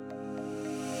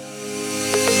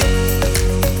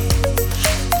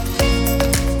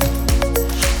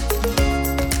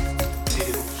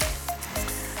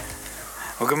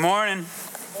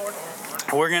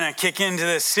going to kick into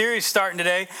this series starting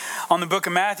today on the book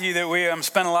of Matthew that we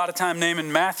spent a lot of time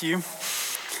naming Matthew.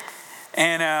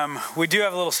 And we do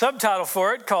have a little subtitle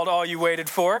for it called All You Waited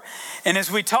For. And as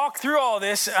we talk through all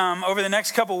this over the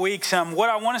next couple weeks, what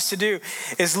I want us to do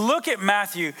is look at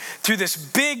Matthew through this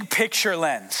big picture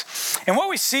lens. And what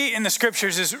we see in the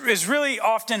scriptures is really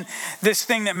often this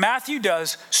thing that Matthew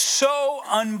does so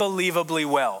unbelievably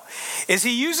well, is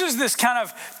he uses this kind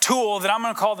of tool that I'm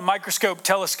going to call the microscope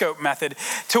telescope method,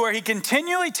 to where he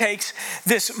continually takes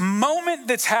this moment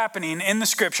that's happening in the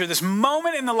scripture, this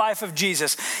moment in the life of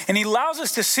Jesus, and he allows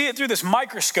us to see it through this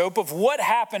microscope of what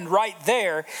happened right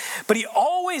there, but he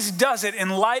always does it in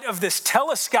light of this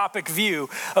telescopic view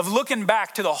of looking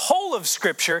back to the whole of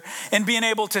Scripture and being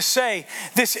able to say,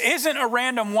 this isn't a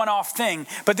random one-off thing,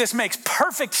 but this makes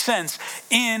perfect sense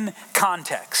in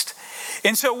context.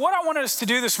 And so what I wanted us to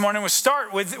do this morning was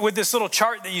start with this little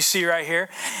chart that you see right here.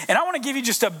 And I want to give you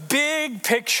just a big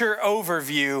picture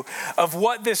overview of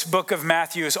what this book of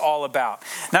Matthew is all about.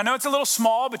 Now, I know it's a little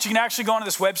small, but you can actually go onto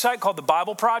this website called the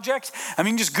Bible Project. You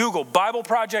can just Google Bible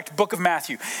Project Book of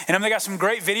Matthew. And they got some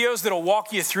great videos that'll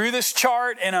walk you through this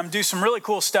chart and do some really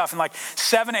cool stuff in like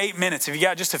 7 to 8 minutes. If you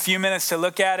got just a few minutes to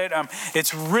look at it,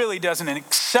 it really does an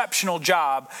exceptional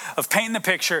job of painting the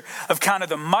picture of kind of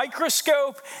the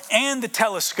microscope and the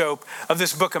telescope of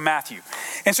this book of Matthew.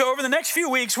 And so over the next few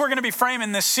weeks, we're going to be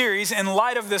framing this series in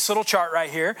light of this little chart right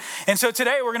here. And so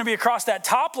today we're going to be across that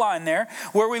top line there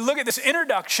where we look at this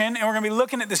introduction, and we're going to be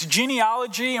looking at this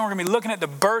genealogy, and we're going to be looking at the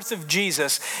birth of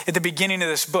Jesus at the beginning of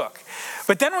this book.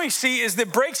 But then we see is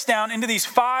that breaks down into these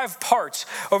 5 parts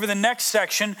over the next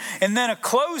section, and then a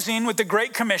closing with the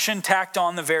Great Commission tacked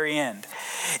on the very end.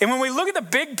 And when we look at the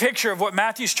big picture of what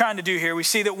Matthew's trying to do here, we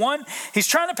see that one, he's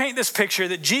trying to paint this picture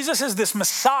that Jesus is this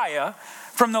Messiah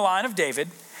from the line of David.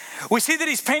 We see that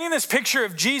he's painting this picture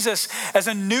of Jesus as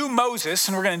a new Moses,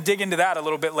 and we're going to dig into that a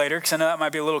little bit later because I know that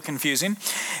might be a little confusing.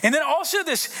 And then also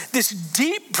this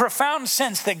deep, profound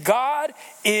sense that God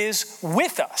is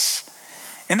with us.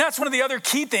 And that's one of the other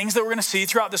key things that we're going to see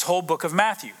throughout this whole book of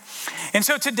Matthew. And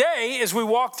so today, as we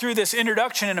walk through this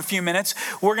introduction in a few minutes,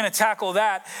 we're going to tackle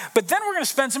that. But then we're going to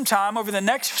spend some time over the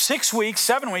next 6 weeks,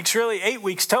 7 weeks, really 8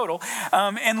 weeks total,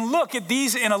 and look at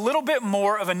these in a little bit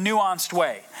more of a nuanced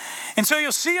way. And so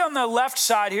you'll see on the left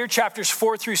side here, chapters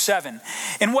 4 through 7.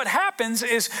 And what happens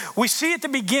is we see at the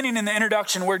beginning in the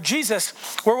introduction where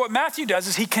what Matthew does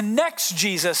is he connects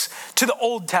Jesus to the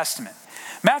Old Testament.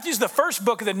 Matthew's the first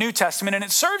book of the New Testament, and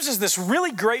it serves as this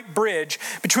really great bridge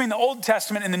between the Old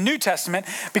Testament and the New Testament,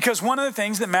 because one of the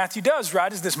things that Matthew does,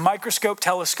 right, is this microscope,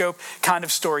 telescope kind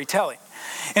of storytelling.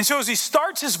 And so as he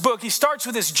starts his book, he starts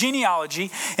with this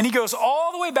genealogy, and he goes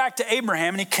all the way back to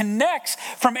Abraham, and he connects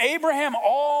from Abraham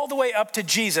all the way up to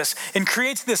Jesus and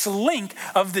creates this link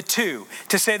of the two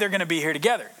to say they're going to be here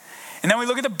together. And then we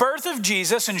look at the birth of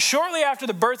Jesus, and shortly after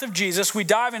the birth of Jesus, we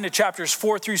dive into chapters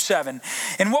 4 through 7.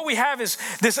 And what we have is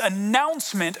this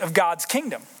announcement of God's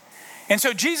kingdom. And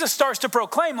so Jesus starts to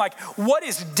proclaim, like, what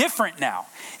is different now?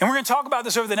 And we're going to talk about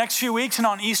this over the next few weeks and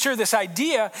on Easter, this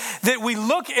idea that we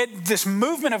look at this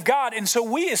movement of God. And so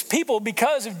we as people,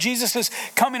 because of Jesus'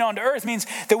 coming onto earth, means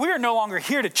that we are no longer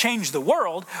here to change the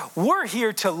world. We're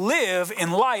here to live in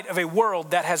light of a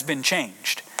world that has been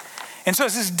changed. And so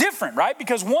this is different, right?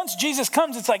 Because once Jesus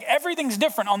comes, it's like everything's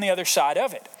different on the other side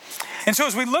of it. And so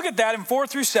as we look at that in 4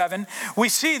 through 7, we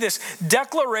see this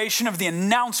declaration of the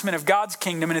announcement of God's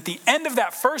kingdom. And at the end of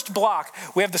that first block,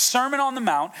 we have the Sermon on the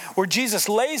Mount, where Jesus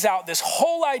lays out this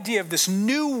whole idea of this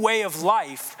new way of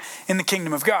life in the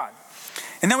kingdom of God.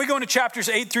 And then we go into chapters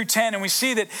 8 through 10, and we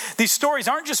see that these stories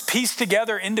aren't just pieced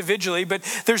together individually, but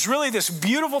there's really this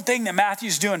beautiful thing that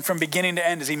Matthew's doing from beginning to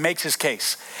end as he makes his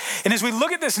case. And as we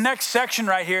look at this next section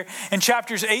right here in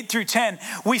chapters 8 through 10,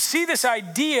 we see this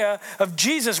idea of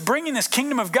Jesus bringing this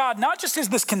kingdom of God, not just as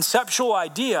this conceptual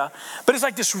idea, but as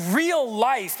like this real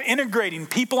life integrating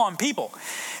people on people.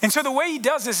 And so the way he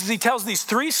does this is he tells these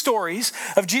 3 stories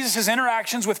of Jesus'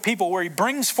 interactions with people where he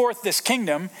brings forth this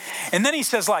kingdom, and then he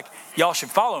says, like, y'all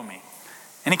should follow me.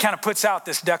 And he kind of puts out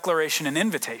this declaration and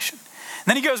invitation. And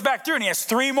then he goes back through and he has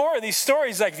 3 more of these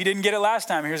stories. Like, if you didn't get it last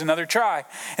time, here's another try.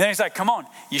 And then he's like, come on,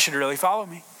 you should really follow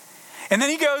me. And then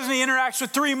he goes and he interacts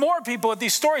with 3 more people at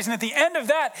these stories. And at the end of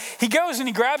that, he goes and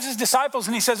he grabs his disciples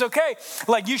and he says, okay,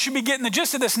 like, you should be getting the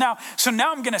gist of this now. So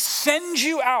now I'm going to send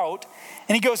you out.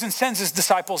 And he goes and sends his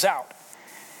disciples out.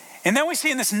 And then we see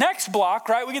in this next block,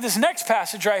 right, we get this next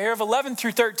passage right here of 11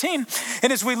 through 13.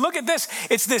 And as we look at this,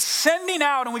 it's this sending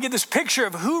out, and we get this picture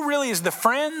of who really is the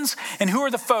friends and who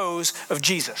are the foes of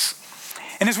Jesus.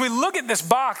 And as we look at this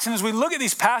box and as we look at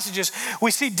these passages,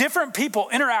 we see different people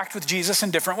interact with Jesus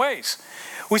in different ways.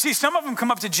 We see some of them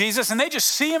come up to Jesus and they just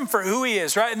see him for who he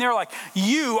is, right? And they're like,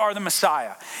 you are the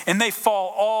Messiah. And they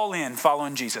fall all in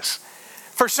following Jesus.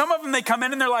 For some of them, they come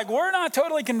in and they're like, we're not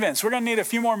totally convinced. We're going to need a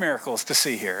few more miracles to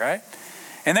see here, right?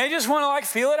 And they just want to like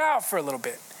feel it out for a little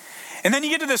bit. And then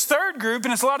you get to this third group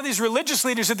and it's a lot of these religious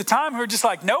leaders at the time who are just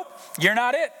like, nope, you're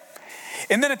not it.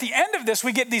 And then at the end of this,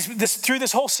 we get through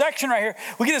this whole section right here,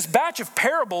 we get this batch of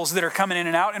parables that are coming in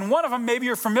and out. And one of them, maybe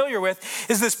you're familiar with,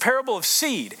 is this parable of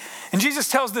seed. And Jesus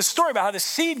tells this story about how the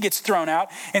seed gets thrown out.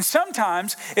 And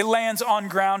sometimes it lands on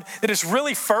ground that is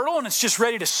really fertile and it's just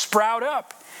ready to sprout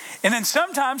up. And then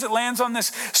sometimes it lands on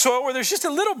this soil where there's just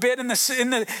a little bit and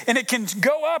it can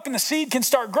go up and the seed can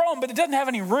start growing, but it doesn't have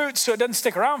any roots, so it doesn't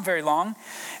stick around very long.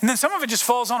 And then some of it just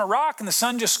falls on a rock and the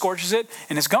sun just scorches it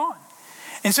and it's gone.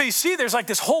 And so you see there's like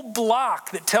this whole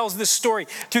block that tells this story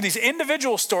through these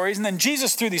individual stories and then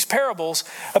Jesus through these parables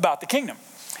about the kingdom.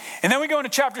 And then we go into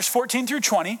chapters 14 through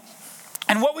 20.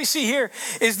 And what we see here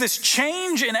is this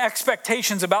change in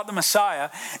expectations about the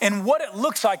Messiah and what it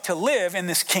looks like to live in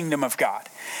this kingdom of God.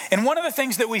 And one of the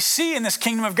things that we see in this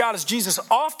kingdom of God is Jesus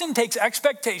often takes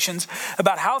expectations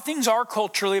about how things are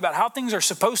culturally, about how things are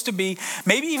supposed to be,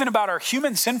 maybe even about our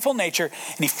human sinful nature,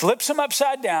 and he flips them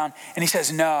upside down and he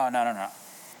says, no.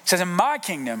 He says, in my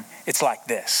kingdom, it's like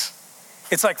this.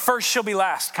 It's like first shall be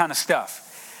last kind of stuff.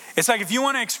 It's like if you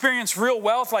want to experience real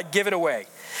wealth, like give it away.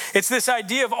 It's this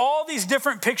idea of all these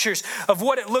different pictures of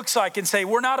what it looks like and say,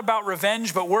 we're not about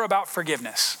revenge, but we're about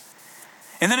forgiveness.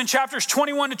 And then in chapters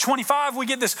 21 to 25, we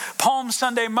get this Palm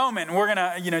Sunday moment. And we're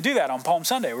going to do that on Palm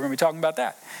Sunday. We're going to be talking about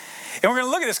that. And we're going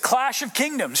to look at this clash of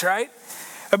kingdoms, right?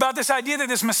 About this idea that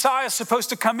this Messiah is supposed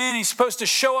to come in. He's supposed to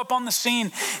show up on the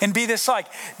scene and be this like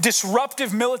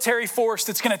disruptive military force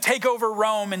that's going to take over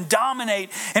Rome and dominate.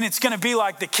 And it's going to be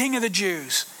like the king of the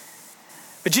Jews.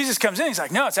 But Jesus comes in, he's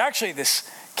like, no, it's actually this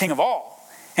king of all.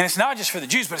 And it's not just for the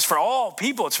Jews, but it's for all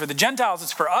people. It's for the Gentiles.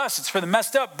 It's for us. It's for the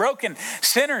messed up, broken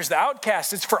sinners, the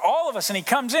outcasts. It's for all of us. And he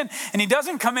comes in and he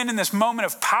doesn't come in this moment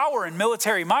of power and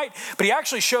military might, but he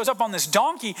actually shows up on this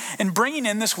donkey and bringing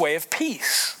in this way of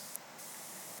peace.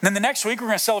 And then the next week, we're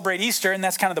going to celebrate Easter, and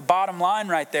that's kind of the bottom line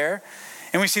right there.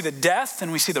 And we see the death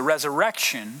and we see the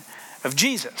resurrection of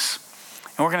Jesus.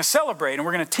 And we're going to celebrate and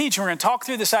we're going to teach and we're going to talk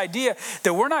through this idea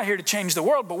that we're not here to change the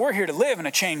world, but we're here to live in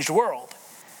a changed world.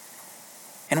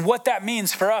 And what that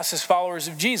means for us as followers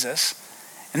of Jesus.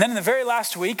 And then in the very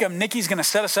last week, Nikki's going to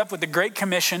set us up with the Great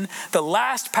Commission, the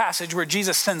last passage where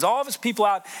Jesus sends all of his people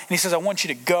out and he says, I want you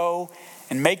to go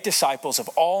and make disciples of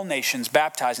all nations,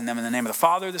 baptizing them in the name of the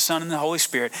Father, the Son, and the Holy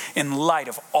Spirit in light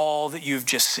of all that you've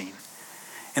just seen.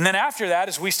 And then after that,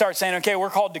 as we start saying, okay, we're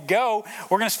called to go,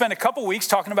 we're going to spend a couple weeks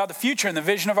talking about the future and the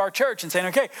vision of our church and saying,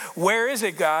 okay, where is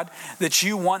it, God, that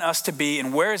you want us to be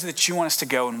and where is it that you want us to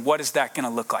go and what is that going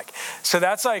to look like? So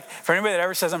that's like, for anybody that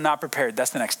ever says I'm not prepared,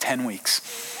 that's the next 10 weeks.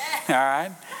 All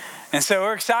right? And so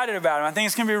we're excited about it. I think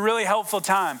it's going to be a really helpful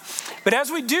time. But as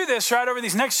we do this, right, over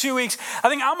these next few weeks, I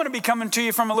think I'm going to be coming to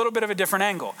you from a little bit of a different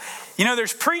angle. You know,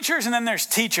 there's preachers and then there's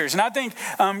teachers. And I think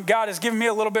God has given me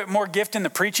a little bit more gift in the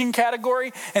preaching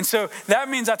category. And so that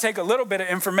means I take a little bit of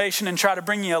information and try to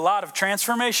bring you a lot of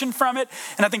transformation from it.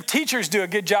 And I think teachers do a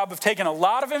good job of taking a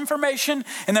lot of information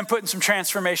and then putting some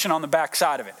transformation on the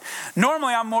backside of it.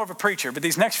 Normally, I'm more of a preacher. But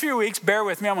these next few weeks, bear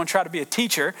with me, I'm going to try to be a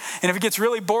teacher. And if it gets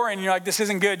really boring and you're like, this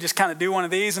isn't good, just kind of do one of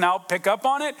these and I'll pick up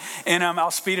on it and I'll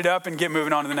speed it up and get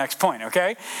moving on to the next point,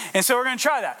 okay? And so we're going to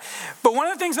try that. But one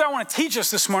of the things that I want to teach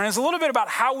us this morning is a little bit about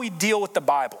how we deal with the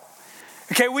Bible.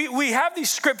 Okay, we have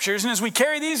these scriptures, and as we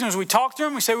carry these and as we talk through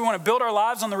them, we say we want to build our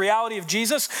lives on the reality of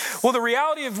Jesus. Well, the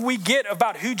reality of we get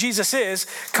about who Jesus is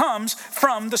comes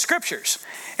from the scriptures.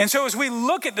 And so as we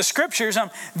look at the scriptures,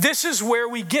 this is where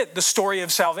we get the story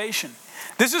of salvation.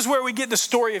 This is where we get the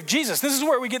story of Jesus. This is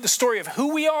where we get the story of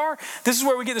who we are. This is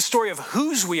where we get the story of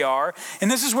whose we are.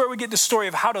 And this is where we get the story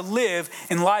of how to live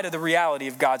in light of the reality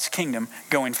of God's kingdom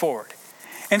going forward.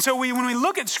 And so when we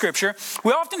look at scripture,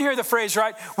 we often hear the phrase,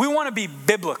 right, we want to be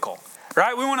biblical,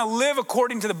 right? We want to live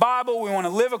according to the Bible. We want to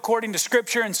live according to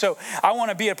scripture. And so I want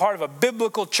to be a part of a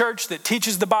biblical church that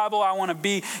teaches the Bible. I want to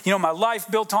be, my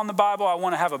life built on the Bible. I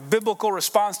want to have a biblical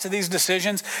response to these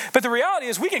decisions. But the reality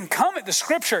is we can come at the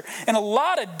scripture in a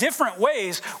lot of different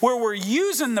ways where we're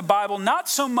using the Bible not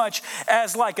so much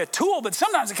as like a tool, but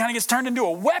sometimes it kind of gets turned into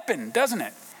a weapon, doesn't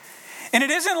it? And it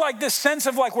isn't like this sense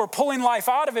of like we're pulling life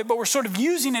out of it, but we're sort of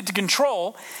using it to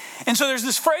control. And so there's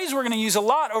this phrase we're going to use a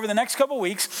lot over the next couple of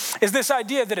weeks is this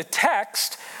idea that a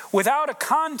text without a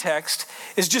context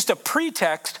is just a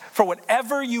pretext for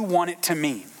whatever you want it to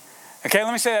mean. Okay,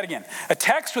 let me say that again. A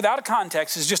text without a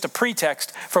context is just a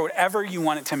pretext for whatever you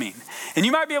want it to mean. And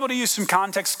you might be able to use some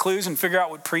context clues and figure out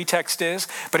what pretext is,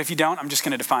 but if you don't, I'm just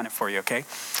going to define it for you, okay?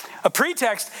 A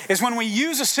pretext is when we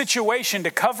use a situation to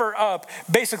cover up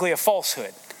basically a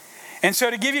falsehood. And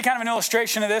so to give you kind of an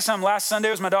illustration of this, last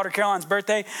Sunday was my daughter Caroline's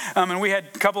birthday, and we had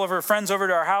a couple of her friends over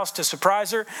to our house to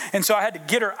surprise her. And so I had to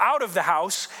get her out of the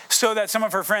house so that some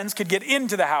of her friends could get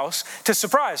into the house to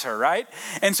surprise her, right?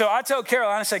 And so I told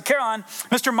Caroline, I said, Caroline,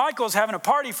 Mr. Michael's having a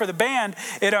party for the band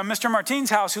at Mr. Martin's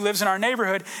house, who lives in our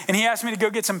neighborhood, and he asked me to go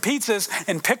get some pizzas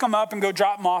and pick them up and go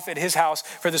drop them off at his house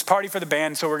for this party for the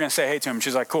band. So we're going to say hey to him.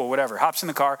 She's like, cool, whatever. Hops in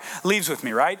the car, leaves with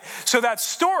me, right? So that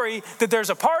story that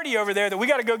there's a party over there that we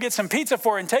got to go get some pizza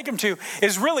for and take him to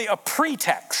is really a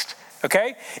pretext,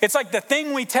 okay? It's like the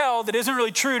thing we tell that isn't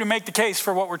really true to make the case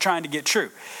for what we're trying to get true.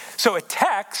 So a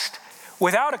text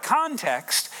without a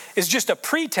context is just a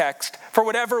pretext for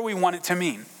whatever we want it to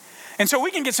mean. And so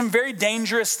we can get some very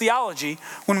dangerous theology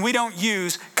when we don't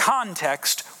use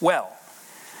context well.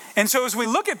 And so as we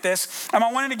look at this,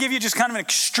 I wanted to give you just kind of an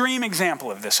extreme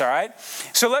example of this, all right?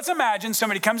 So let's imagine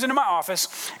somebody comes into my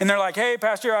office and they're like, hey,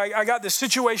 Pastor, I got this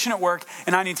situation at work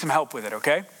and I need some help with it,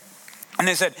 okay? And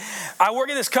they said, I work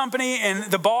at this company and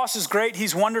the boss is great.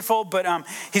 He's wonderful, but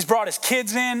he's brought his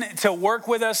kids in to work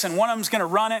with us and one of them's going to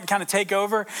run it and kind of take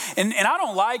over. And I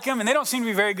don't like them and they don't seem to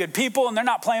be very good people and they're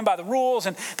not playing by the rules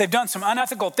and they've done some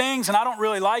unethical things and I don't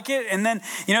really like it. And then,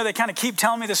 they kind of keep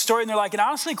telling me the story and they're like, and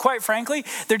honestly, quite frankly,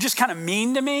 they're just kind of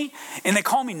mean to me and they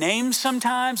call me names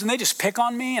sometimes and they just pick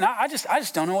on me and I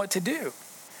just don't know what to do.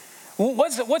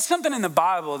 What's something in the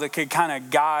Bible that could kind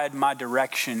of guide my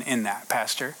direction in that,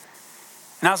 Pastor?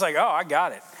 And I was like, oh, I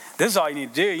got it. This is all you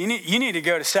need to do. You need to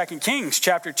go to 2 Kings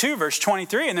chapter 2, verse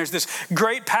 23. And there's this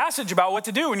great passage about what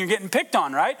to do when you're getting picked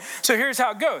on, right? So here's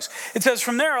how it goes. It says,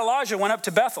 from there, Elijah went up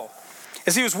to Bethel.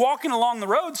 As he was walking along the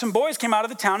road, some boys came out of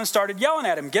the town and started yelling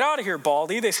at him. Get out of here,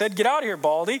 Baldy. They said, get out of here,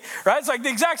 Baldy. Right? It's like the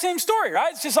exact same story,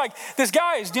 right? It's just like this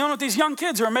guy is dealing with these young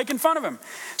kids who are making fun of him.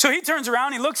 So he turns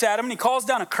around, he looks at them, and he calls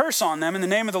down a curse on them in the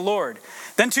name of the Lord.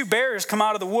 Then 2 bears come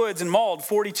out of the woods and mauled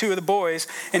 42 of the boys,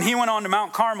 and he went on to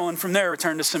Mount Carmel and from there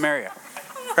returned to Samaria.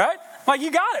 Right? Like,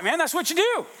 you got it, man. That's what you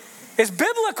do. It's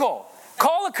biblical.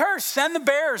 Call a curse, send the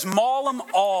bears, maul them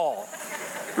all.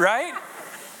 Right?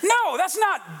 No, that's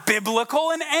not biblical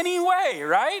in any way,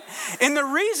 right? And the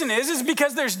reason is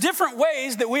because there's different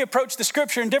ways that we approach the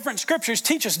scripture and different scriptures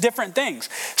teach us different things.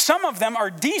 Some of them are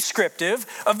descriptive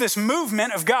of this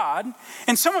movement of God,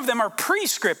 and some of them are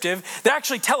prescriptive that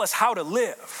actually tell us how to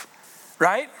live,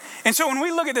 right? And so when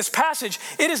we look at this passage,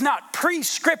 it is not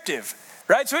prescriptive,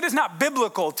 right? So it is not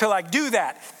biblical to do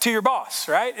that to your boss,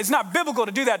 right? It's not biblical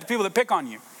to do that to people that pick on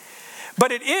you.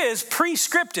 But it is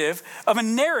prescriptive of a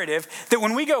narrative that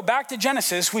when we go back to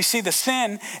Genesis, we see the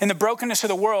sin and the brokenness of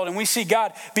the world, and we see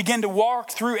God begin to walk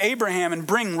through Abraham and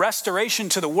bring restoration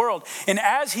to the world. And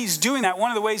as he's doing that, one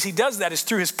of the ways he does that is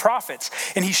through his prophets.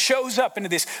 And he shows up into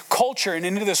this culture and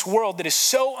into this world that is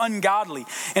so ungodly.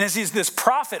 And as this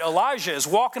prophet, Elijah, is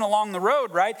walking along the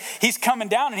road, right, he's coming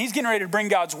down and he's getting ready to bring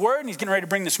God's word, and he's getting ready to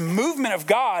bring this movement of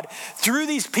God through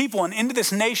these people and into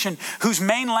this nation whose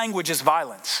main language is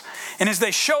violence. And as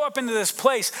they show up into this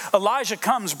place, Elijah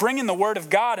comes bringing the word of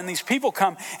God, and these people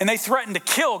come and they threaten to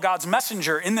kill God's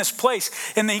messenger in this place.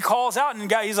 And then he calls out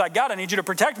and he's like, God, I need you to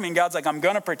protect me. And God's like, I'm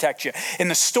going to protect you. And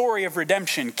the story of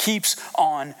redemption keeps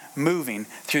on moving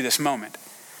through this moment.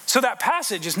 So that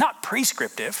passage is not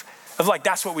prescriptive of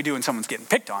that's what we do when someone's getting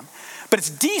picked on, but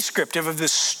it's descriptive of the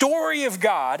story of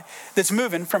God that's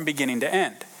moving from beginning to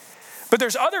end. But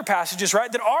there's other passages,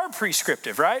 right, that are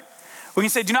prescriptive, right? We can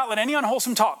say, do not let any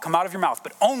unwholesome talk come out of your mouth,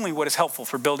 but only what is helpful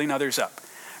for building others up,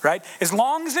 right? As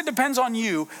long as it depends on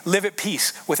you, live at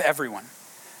peace with everyone,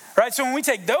 right? So when we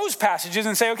take those passages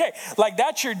and say, okay,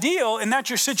 that's your deal and that's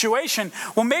your situation,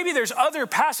 well, maybe there's other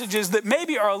passages that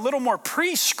maybe are a little more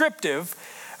prescriptive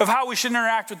of how we should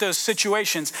interact with those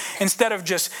situations instead of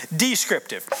just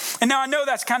descriptive. And now I know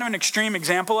that's kind of an extreme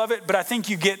example of it, but I think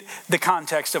you get the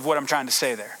context of what I'm trying to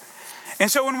say there. And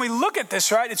so when we look at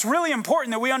this, right, it's really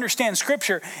important that we understand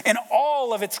scripture in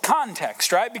all of its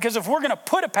context, right? Because if we're going to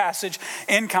put a passage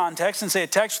in context and say a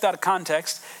text without a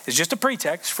context is just a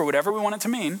pretext for whatever we want it to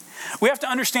mean, we have to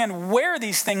understand where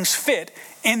these things fit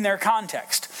in their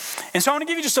context. And so I want to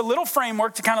give you just a little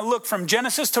framework to kind of look from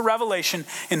Genesis to Revelation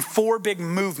in 4 big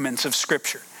movements of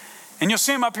scripture. And you'll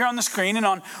see them up here on the screen. And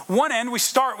on one end, we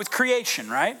start with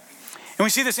creation, right? And we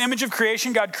see this image of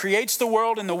creation. God creates the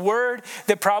world, and the word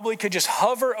that probably could just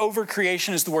hover over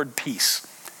creation is the word peace.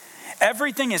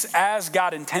 Everything is as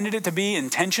God intended it to be.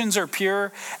 Intentions are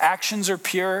pure. Actions are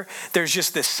pure. There's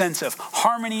just this sense of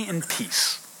harmony and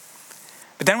peace.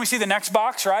 But then we see the next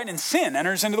box, right? And sin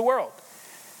enters into the world.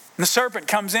 And the serpent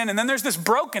comes in, and then there's this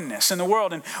brokenness in the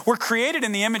world. And we're created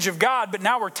in the image of God, but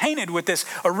now we're tainted with this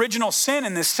original sin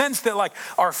in this sense that like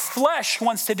our flesh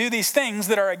wants to do these things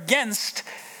that are against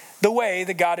the way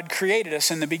that God had created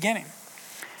us in the beginning.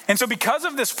 And so because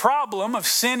of this problem of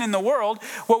sin in the world,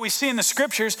 what we see in the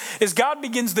scriptures is God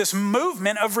begins this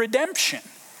movement of redemption.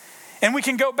 And we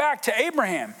can go back to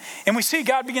Abraham, and we see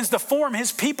God begins to form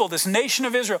his people, this nation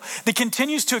of Israel, that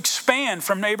continues to expand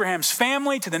from Abraham's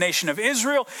family to the nation of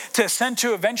Israel to ascend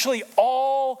to eventually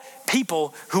all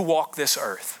people who walk this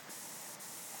earth.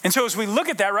 And so as we look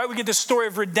at that, right, we get this story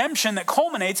of redemption that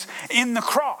culminates in the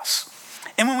cross.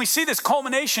 And when we see this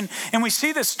culmination and we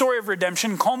see this story of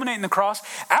redemption culminate in the cross,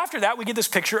 after that we get this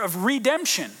picture of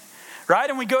redemption. Right?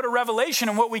 And we go to Revelation,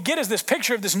 and what we get is this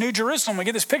picture of this new Jerusalem. We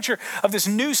get this picture of this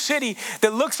new city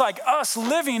that looks like us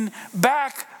living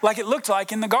back like it looked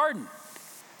like in the garden,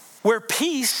 where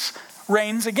peace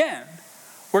reigns again,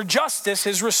 where justice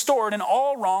is restored and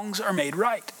all wrongs are made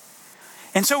right.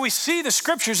 And so we see the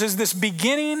scriptures as this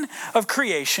beginning of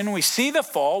creation. We see the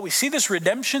fall. We see this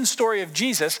redemption story of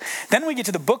Jesus. Then we get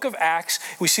to the book of Acts.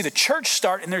 We see the church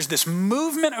start, and there's this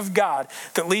movement of God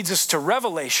that leads us to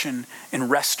revelation and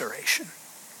restoration.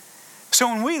 So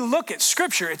when we look at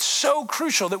scripture, it's so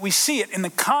crucial that we see it in the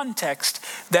context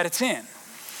that it's in.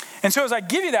 And so as I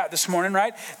give you that this morning,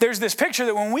 right, there's this picture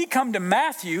that when we come to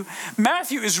Matthew,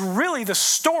 Matthew is really the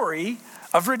story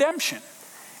of redemption.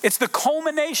 It's the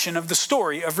culmination of the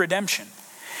story of redemption.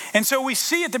 And so we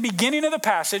see at the beginning of the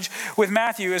passage with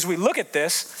Matthew, as we look at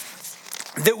this,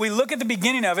 that we look at the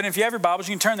beginning of it. And if you have your Bibles,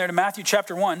 you can turn there to Matthew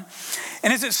chapter 1.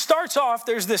 And as it starts off,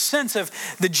 there's this sense of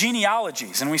the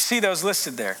genealogies. And we see those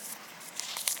listed there.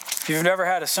 If you've never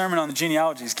had a sermon on the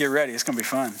genealogies, get ready. It's going to be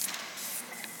fun.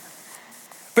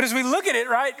 But as we look at it,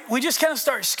 right, we just kind of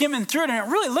start skimming through it. And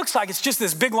it really looks like it's just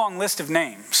this big, long list of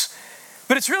names.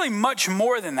 But it's really much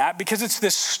more than that, because it's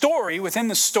this story within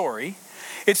the story.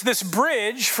 It's this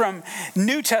bridge from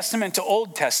New Testament to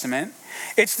Old Testament.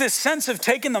 It's this sense of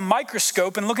taking the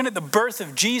microscope and looking at the birth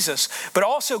of Jesus, but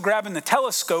also grabbing the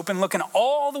telescope and looking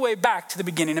all the way back to the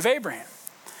beginning of Abraham.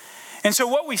 And so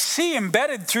what we see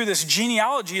embedded through this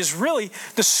genealogy is really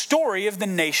the story of the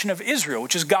nation of Israel,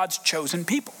 which is God's chosen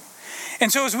people.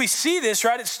 And so as we see this,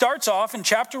 right, it starts off in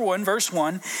chapter 1, verse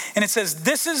 1, and it says,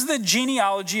 "This is the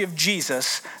genealogy of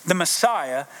Jesus, the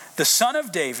Messiah, the son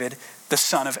of David, the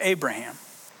son of Abraham."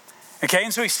 Okay,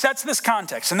 and so he sets this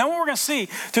context. And then what we're going to see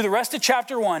through the rest of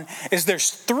chapter 1 is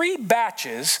there's 3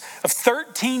 batches of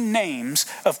 13 names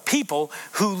of people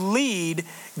who lead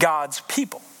God's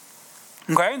people.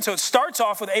 Okay, and so it starts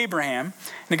off with Abraham,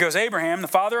 and it goes Abraham, the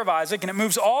father of Isaac, and it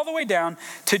moves all the way down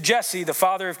to Jesse, the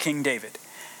father of King David.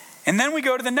 And then we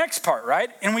go to the next part,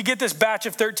 right? And we get this batch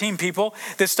of 13 people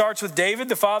that starts with David,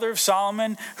 the father of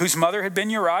Solomon, whose mother had been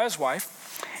Uriah's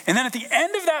wife. And then at the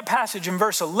end of that passage in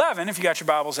verse 11, if you got your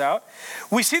Bibles out,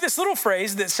 we see this little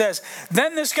phrase that says,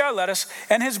 "Then this guy led us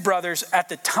and his brothers at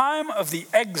the time of the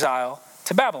exile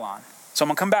to Babylon." So I'm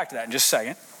going to come back to that in just a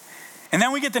second. And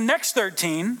then we get the next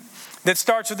 13 that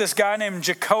starts with this guy named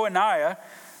Jeconiah.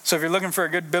 So if you're looking for a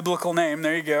good biblical name,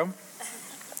 there you go. You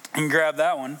can grab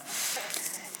that one.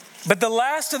 But the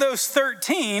last of those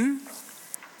 13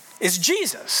 is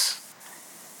Jesus.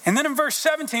 And then in verse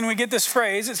 17, we get this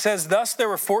phrase. It says, "Thus there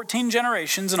were 14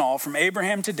 generations in all from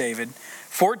Abraham to David,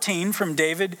 14 from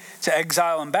David to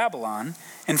exile in Babylon,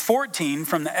 and 14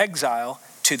 from the exile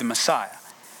to the Messiah."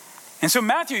 And so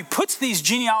Matthew puts these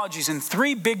genealogies in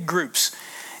 3 big groups.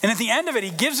 And at the end of it,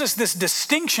 he gives us this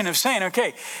distinction of saying,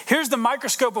 okay, here's the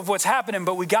microscope of what's happening,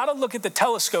 but we got to look at the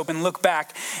telescope and look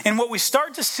back. And what we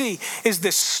start to see is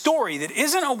this story that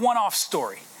isn't a one-off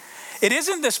story. It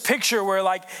isn't this picture where,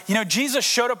 like, you know, Jesus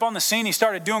showed up on the scene, he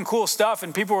started doing cool stuff,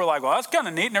 and people were like, well, that's kind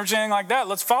of neat, never seen anything like that.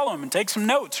 Let's follow him and take some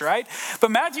notes, right? But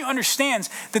Matthew understands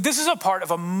that this is a part of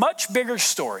a much bigger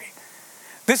story.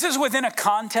 This is within a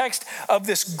context of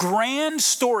this grand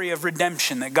story of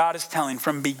redemption that God is telling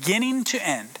from beginning to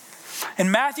end.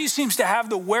 And Matthew seems to have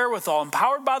the wherewithal,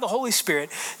 empowered by the Holy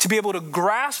Spirit, to be able to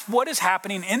grasp what is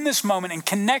happening in this moment and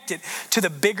connect it to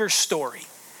the bigger story.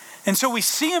 And so we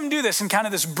see him do this in kind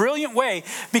of this brilliant way,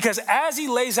 because as he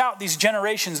lays out these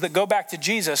generations that go back to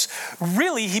Jesus,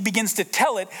 really he begins to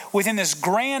tell it within this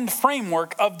grand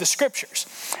framework of the scriptures.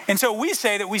 And so we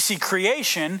say that we see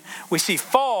creation, we see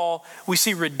fall, we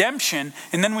see redemption,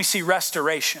 and then we see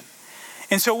restoration.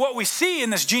 And so what we see in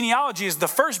this genealogy is the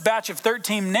first batch of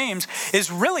 13 names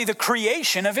is really the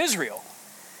creation of Israel.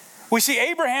 We see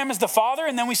Abraham as the father,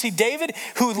 and then we see David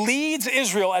who leads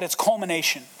Israel at its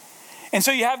culmination. And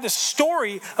so you have this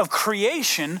story of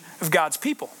creation of God's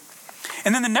people.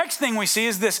 And then the next thing we see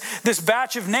is this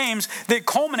batch of names that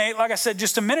culminate, like I said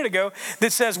just a minute ago,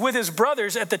 that says with his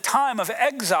brothers at the time of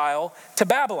exile to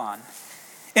Babylon.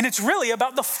 And it's really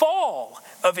about the fall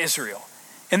of Israel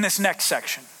in this next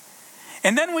section.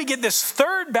 And then we get this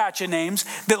third batch of names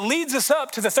that leads us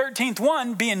up to the 13th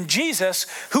one being Jesus,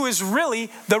 who is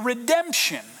really the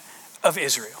redemption of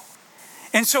Israel.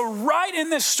 And so right in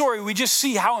this story, we just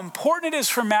see how important it is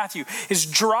for Matthew. As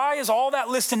dry as all that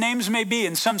list of names may be,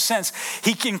 in some sense,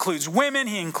 he includes women,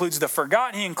 he includes the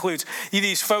forgotten, he includes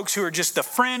these folks who are just the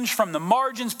fringe from the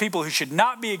margins, people who should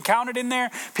not be counted in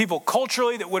there, people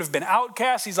culturally that would have been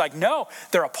outcasts. He's like, no,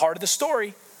 they're a part of the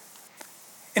story.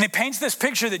 And it paints this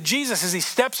picture that Jesus, as he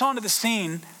steps onto the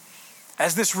scene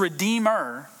as this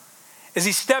redeemer, as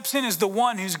he steps in as the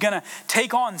one who's going to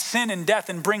take on sin and death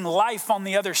and bring life on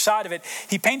the other side of it,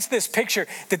 he paints this picture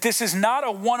that this is not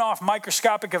a one-off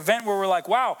microscopic event where we're like,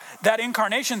 wow, that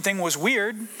incarnation thing was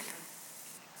weird,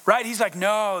 right? He's like,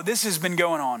 no, this has been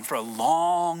going on for a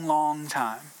long, long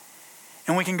time.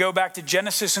 And we can go back to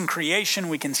Genesis and creation.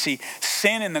 We can see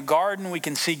sin in the garden. We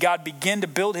can see God begin to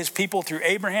build his people through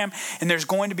Abraham. And there's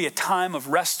going to be a time of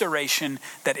restoration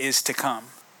that is to come.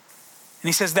 And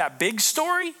he says that big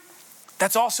story,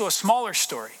 that's also a smaller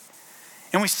story.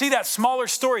 And we see that smaller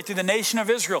story through the nation of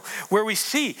Israel, where we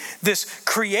see this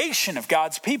creation of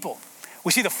God's people.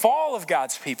 We see the fall of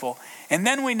God's people. And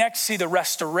then we next see the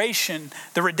restoration,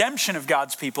 the redemption of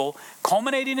God's people,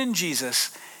 culminating in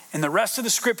Jesus. In the rest of the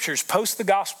scriptures, post the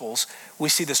Gospels, we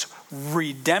see this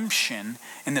redemption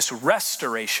and this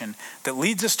restoration that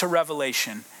leads us to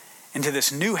Revelation, into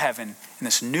this new heaven and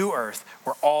this new earth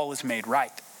where all is made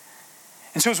right.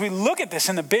 And so as we look at this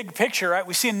in the big picture, right,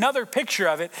 we see another picture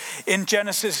of it in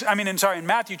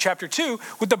Matthew chapter 2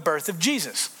 with the birth of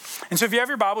Jesus. And so if you have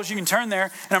your Bibles, you can turn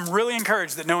there. And I'm really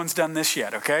encouraged that no one's done this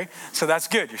yet, okay? So that's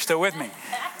good. You're still with me,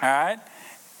 all right?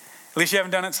 At least you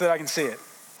haven't done it so that I can see it.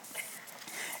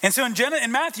 And so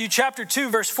in Matthew chapter 2,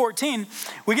 verse 14,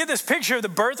 we get this picture of the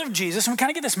birth of Jesus, and we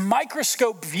kind of get this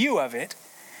microscope view of it.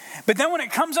 But then when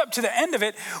it comes up to the end of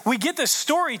it, we get this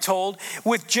story told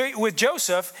with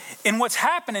Joseph and what's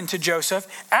happening to Joseph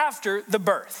after the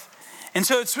birth. And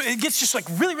so it gets just like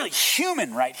really, really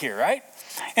human right here, right?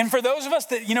 And for those of us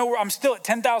that, I'm still at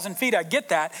 10,000 feet, I get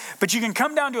that. But you can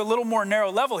come down to a little more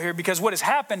narrow level here, because what has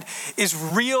happened is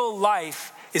real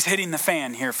life is hitting the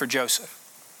fan here for Joseph.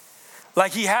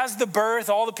 Like he has the birth,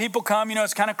 all the people come,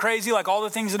 it's kind of crazy, like all the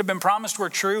things that have been promised were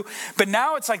true. But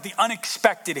now it's like the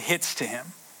unexpected hits to him.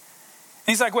 And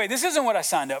he's like, wait, this isn't what I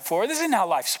signed up for. This isn't how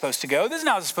life's supposed to go. This isn't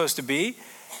how it's supposed to be.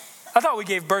 I thought we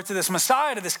gave birth to this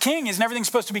Messiah, to this King. Isn't everything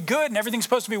supposed to be good? And everything's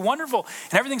supposed to be wonderful.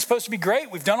 And everything's supposed to be great.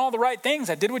 We've done all the right things.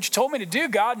 I did what you told me to do,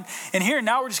 God. And here,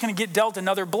 now we're just going to get dealt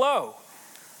another blow.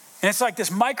 And it's like this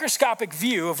microscopic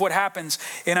view of what happens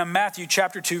in Matthew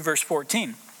chapter 2, verse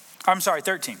 13.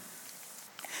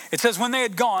 It says, when they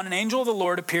had gone, an angel of the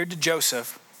Lord appeared to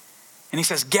Joseph. And he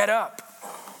says, get up.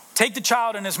 Take the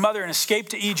child and his mother and escape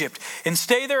to Egypt and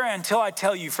stay there until I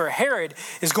tell you, for Herod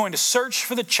is going to search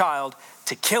for the child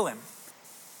to kill him.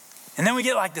 And then we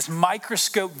get like this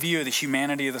microscope view of the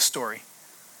humanity of the story.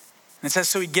 And it says,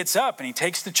 so he gets up and he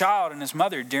takes the child and his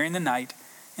mother during the night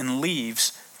and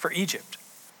leaves for Egypt,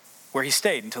 where he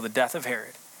stayed until the death of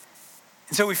Herod.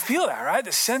 And so we feel that, right?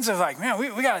 The sense of like, man,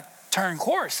 we got to turn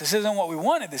course. This isn't what we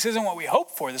wanted. This isn't what we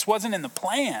hoped for. This wasn't in the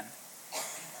plan.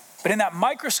 But in that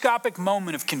microscopic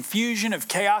moment of confusion, of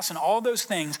chaos, and all those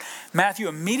things, Matthew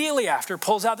immediately after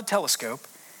pulls out the telescope.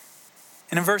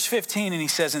 And in verse 15, and he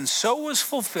says, and so was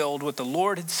fulfilled what the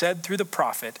Lord had said through the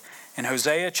prophet in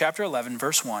Hosea chapter 11,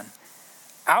 verse 1,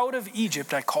 out of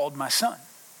Egypt I called my son.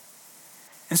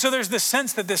 And so there's this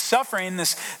sense that this suffering,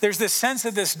 there's this sense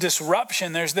that this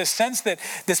disruption, there's this sense that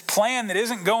this plan that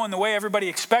isn't going the way everybody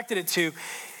expected it to,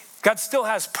 God still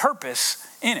has purpose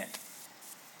in it.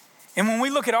 And when we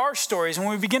look at our stories, when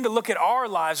we begin to look at our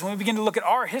lives, when we begin to look at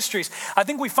our histories, I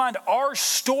think we find our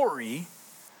story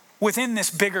within this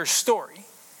bigger story.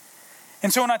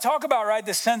 And so when I talk about, right,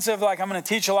 this sense of like, I'm going to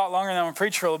teach a lot longer than I'm going to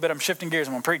preach for a little bit, I'm shifting gears,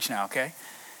 I'm going to preach now, okay?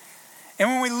 And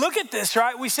when we look at this,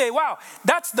 right, we say, wow,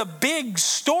 that's the big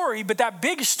story, but that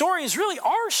big story is really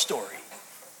our story.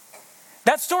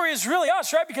 That story is really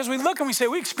us, right? Because we look and we say,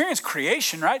 we experience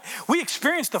creation, right? We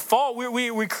experience the fall.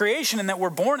 We creation in that we're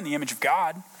born in the image of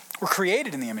God. We're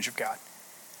created in the image of God.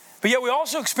 But yet we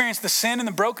also experience the sin and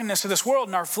the brokenness of this world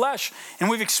in our flesh, and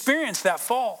we've experienced that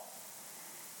fall.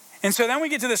 And so then we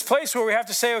get to this place where we have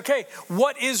to say, okay,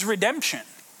 what is redemption?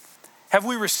 Have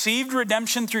we received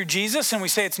redemption through Jesus? And we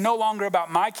say it's no longer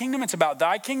about my kingdom, it's about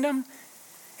thy kingdom.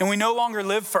 and we no longer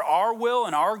live for our will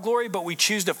and our glory, but we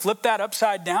choose to flip that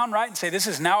upside down, right? And say, this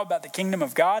is now about the kingdom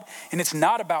of God. And it's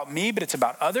not about me, but it's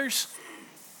about others.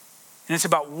 And it's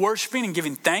about worshiping and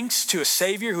giving thanks to a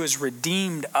Savior who has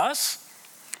redeemed us.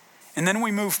 And then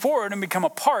we move forward and become a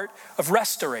part of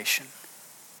restoration,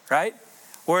 right?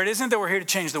 Where it isn't that we're here to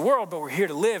change the world, but we're here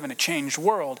to live in a changed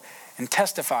world and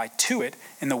testify to it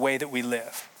in the way that we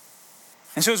live.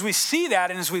 And so as we see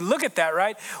that and as we look at that,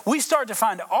 right, we start to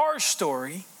find our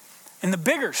story in the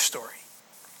bigger story.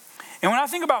 And when I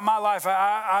think about my life,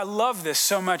 I love this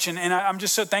so much. And I'm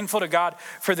just so thankful to God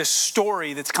for this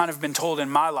story that's kind of been told in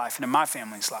my life and in my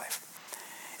family's life.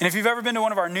 And if you've ever been to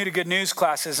one of our New to Good News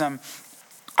classes,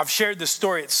 I've shared this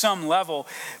story at some level.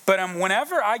 But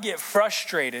whenever I get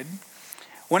frustrated,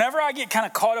 whenever I get kind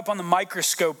of caught up on the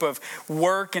microscope of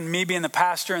work and me being the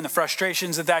pastor and the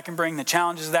frustrations that can bring, the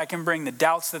challenges that can bring, the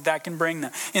doubts that can bring,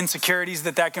 the insecurities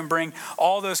that can bring,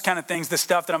 all those kind of things, the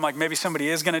stuff that I'm like, maybe somebody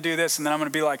is going to do this and then I'm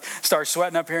going to be like, start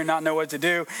sweating up here and not know what to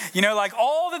do. You know, like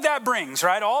all that brings,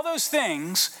 right? All those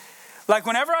things, like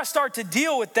whenever I start to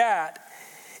deal with that,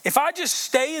 if I just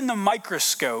stay in the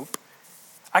microscope,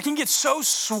 I can get so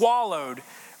swallowed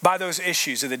by those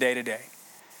issues of the day-to-day.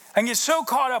 I can get so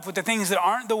caught up with the things that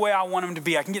aren't the way I want them to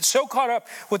be. I can get so caught up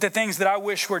with the things that I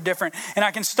wish were different. And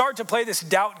I can start to play this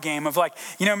doubt game of like,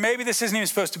 you know, maybe this isn't even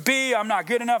supposed to be. I'm not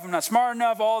good enough. I'm not smart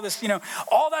enough. All this, you know,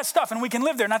 all that stuff. And we can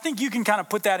live there. And I think you can kind of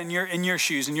put that in your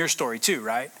shoes, in your story too,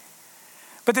 right?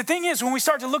 But the thing is, when we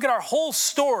start to look at our whole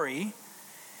story,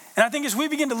 and I think as we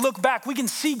begin to look back, we can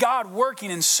see God working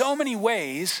in so many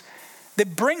ways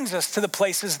that brings us to the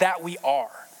places that we are.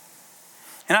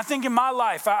 And I think in my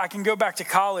life, I can go back to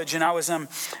college, and I was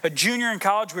a junior in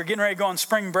college. We were getting ready to go on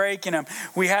spring break, and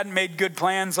we hadn't made good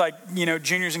plans like, you know,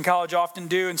 juniors in college often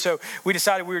do. And so we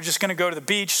decided we were just going to go to the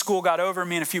beach. School got over.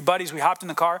 Me and a few buddies, we hopped in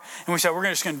the car, and we said we're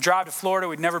just going to drive to Florida.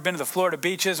 We'd never been to the Florida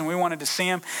beaches, and we wanted to see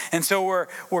them. And so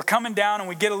we're coming down, and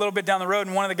we get a little bit down the road,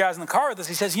 and one of the guys in the car with us,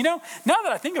 he says, you know, now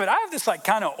that I think of it, I have this like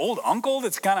kind of old uncle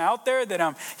that's kind of out there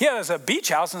that there's a beach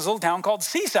house in this little town called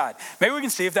Seaside. Maybe we can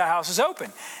see if that house is open.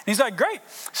 And he's like, great.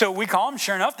 So we call him.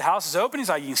 Sure enough, the house is open. He's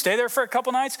like, you can stay there for a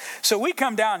couple nights. So we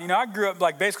come down. You know, I grew up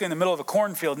like basically in the middle of a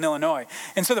cornfield in Illinois.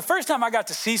 And so the first time I got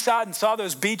to Seaside and saw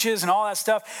those beaches and all that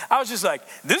stuff, I was just like,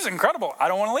 this is incredible. I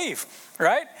don't want to leave,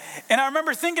 right? And I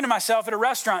remember thinking to myself at a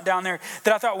restaurant down there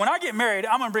that I thought, when I get married,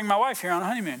 I'm going to bring my wife here on a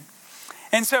honeymoon.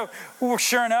 And so,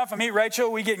 sure enough, I meet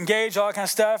Rachel, we get engaged, all that kind of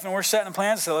stuff, and we're setting the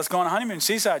plans. So let's go on a honeymoon in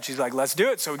Seaside. She's like, let's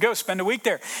do it. So we go spend a week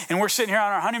there. And we're sitting here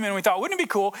on our honeymoon, and we thought, wouldn't it be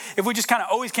cool if we just kind of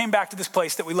always came back to this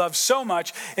place that we love so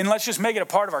much, and let's just make it a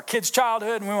part of our kids'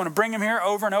 childhood, and we want to bring them here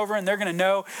over and over, and they're going to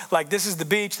know, like, this is the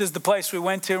beach, this is the place we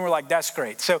went to, and we're like, that's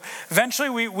great. So eventually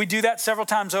we do that several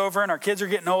times over, and our kids are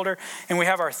getting older, and we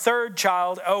have our third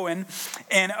child, Owen.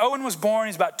 And Owen was born.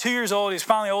 He's about 2 years old. He's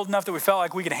finally old enough that we felt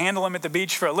like we could handle him at the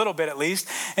beach for a little bit at least.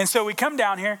 And so we come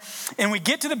down here and we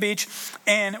get to the beach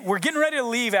and we're getting ready to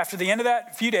leave after the end of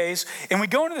that few days. And we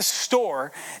go into the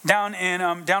store down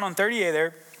on 30A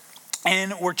there.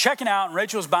 And we're checking out, and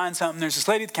Rachel's buying something. There's this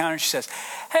lady at the counter. She says,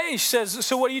 hey, she says,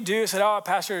 so what do you do? I said, I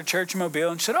pastor at a church in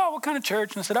Mobile. And she said, oh, what kind of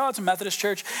church? And I said, it's a Methodist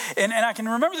church. And I can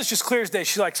remember this just clear as day.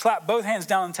 She like slapped both hands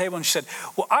down on the table and she said,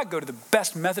 well, I go to the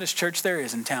best Methodist church there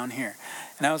is in town here.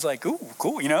 And I was like, ooh,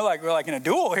 cool. You know, like we're like in a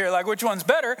duel here, like which one's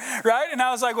better, right? And I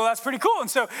was like, well, that's pretty cool.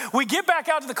 And so we get back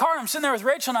out to the car and I'm sitting there with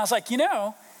Rachel and I was like,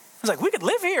 we could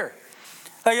live here.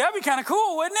 Like, that'd be kind of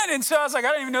cool, wouldn't it? And so I was like, I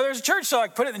didn't even know there was a church. So I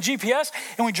put it in the GPS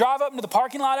and we drive up into the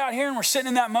parking lot out here and we're sitting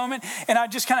in that moment. And I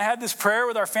just kind of had this prayer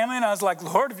with our family. And I was like,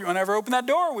 Lord, if you want to ever open that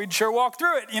door, we'd sure walk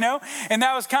through it, you know? And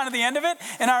that was kind of the end of it.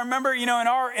 And I remember, you know,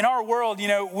 in our world, you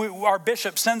know, our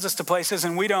bishop sends us to places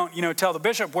and we don't, you know, tell the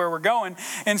bishop where we're going.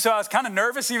 And so I was kind of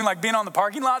nervous, even like being on the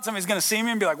parking lot. Somebody's going to see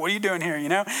me and be like, what are you doing here, you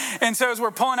know? And so as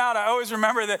we're pulling out, I always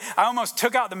remember that I almost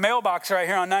took out the mailbox right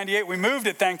here on 98. We moved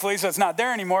it, thankfully, so it's not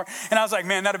there anymore. And I was like,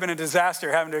 man, that'd have been a disaster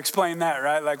having to explain that,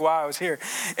 right? Like why I was here.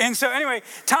 And so anyway,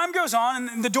 time goes on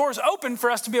and the doors open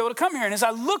for us to be able to come here. And as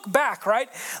I look back, right,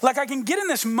 like I can get in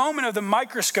this moment of the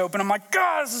microscope and I'm like,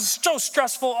 God, this is so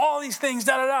stressful. All these things,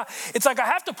 It's like I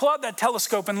have to pull out that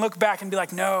telescope and look back and be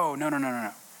like, no.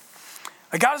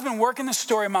 Like God has been working this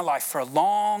story in my life for a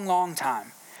long, long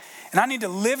time. And I need to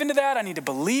live into that. I need to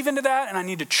believe into that. And I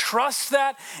need to trust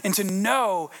that and to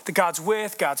know that God's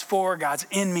with, God's for, God's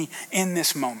in me in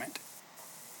this moment.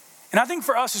 And I think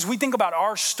for us, as we think about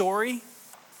our story,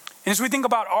 and as we think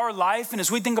about our life, and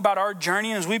as we think about our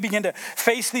journey, and as we begin to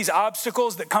face these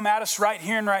obstacles that come at us right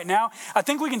here and right now, I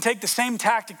think we can take the same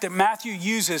tactic that Matthew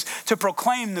uses to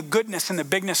proclaim the goodness and the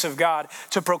bigness of God,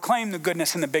 to proclaim the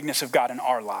goodness and the bigness of God in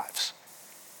our lives.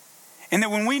 And that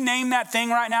when we name that thing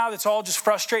right now that's all just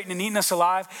frustrating and eating us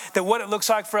alive, that what it looks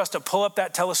like for us to pull up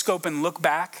that telescope and look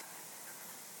back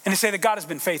and to say that God has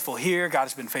been faithful here, God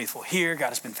has been faithful here, God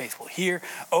has been faithful here,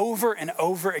 over and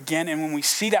over again. And when we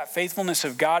see that faithfulness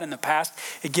of God in the past,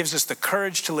 it gives us the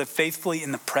courage to live faithfully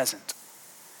in the present.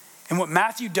 And what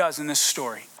Matthew does in this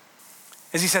story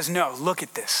is he says, no, look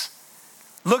at this.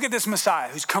 Look at this Messiah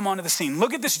who's come onto the scene.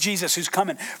 Look at this Jesus who's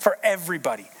coming for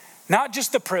everybody. Not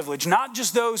just the privileged, not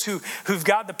just those who've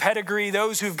got the pedigree,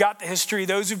 those who've got the history,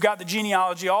 those who've got the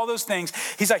genealogy, all those things.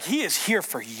 He's like, he is here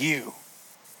for you.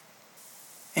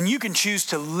 And you can choose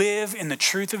to live in the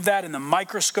truth of that, in the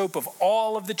microscope of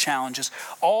all of the challenges,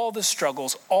 all the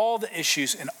struggles, all the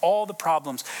issues, and all the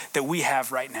problems that we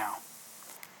have right now.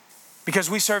 Because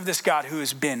we serve this God who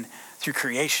has been through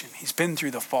creation. He's been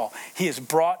through the fall. He has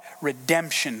brought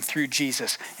redemption through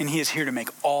Jesus, and he is here to make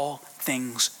all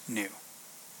things new.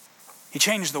 He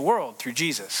changed the world through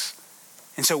Jesus.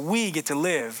 And so we get to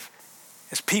live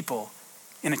as people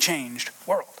in a changed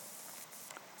world.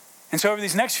 And so over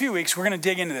these next few weeks, we're going to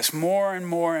dig into this more and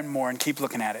more and more and keep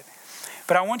looking at it.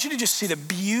 But I want you to just see the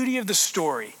beauty of the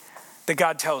story that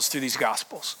God tells through these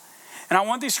Gospels. And I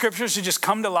want these scriptures to just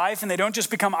come to life, and they don't just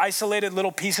become isolated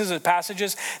little pieces of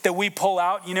passages that we pull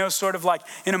out, sort of like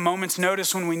in a moment's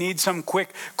notice when we need some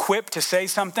quick quip to say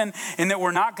something, and that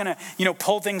we're not going to,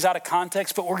 pull things out of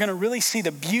context, but we're going to really see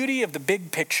the beauty of the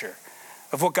big picture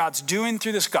of what God's doing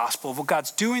through this gospel, of what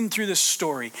God's doing through this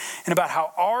story, and about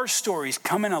how our stories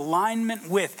come in alignment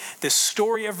with this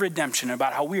story of redemption,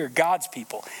 about how we are God's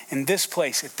people in this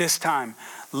place at this time,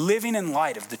 living in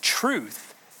light of the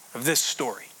truth of this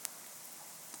story.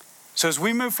 So as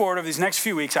we move forward over these next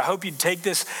few weeks, I hope you'd take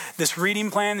this reading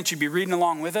plan, that you'd be reading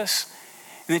along with us,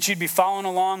 and that you'd be following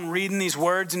along, reading these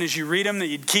words, and as you read them, that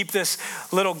you'd keep this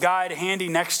little guide handy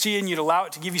next to you, and you'd allow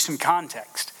it to give you some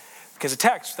context. Because a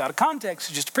text without a context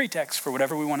is just a pretext for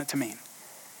whatever we want it to mean.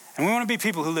 And we want to be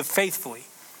people who live faithfully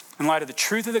in light of the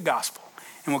truth of the gospel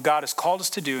and what God has called us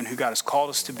to do and who God has called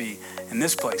us to be in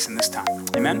this place, in this time.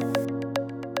 Amen?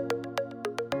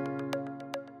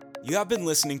 You have been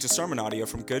listening to sermon audio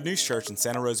from Good News Church in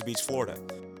Santa Rosa Beach, Florida.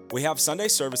 We have Sunday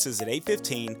services at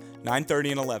 8:15, 9:30,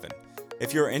 and 11.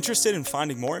 If you're interested in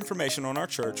finding more information on our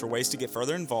church or ways to get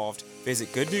further involved,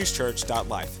 visit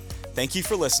goodnewschurch.life. Thank you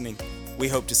for listening. We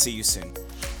hope to see you soon.